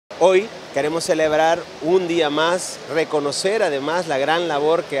Hoy queremos celebrar un día más, reconocer además la gran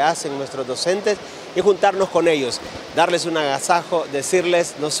labor que hacen nuestros docentes y juntarnos con ellos, darles un agasajo,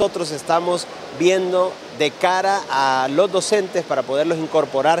 decirles nosotros estamos viendo de cara a los docentes para poderlos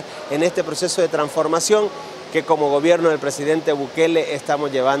incorporar en este proceso de transformación que como gobierno del presidente Bukele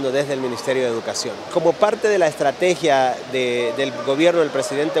estamos llevando desde el Ministerio de Educación. Como parte de la estrategia del gobierno del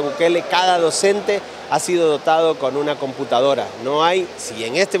presidente Bukele, cada docente ha sido dotado con una computadora. No hay, si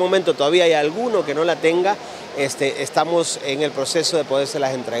en este momento todavía hay alguno que no la tenga, estamos en el proceso de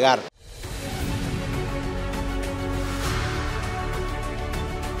podérselas entregar.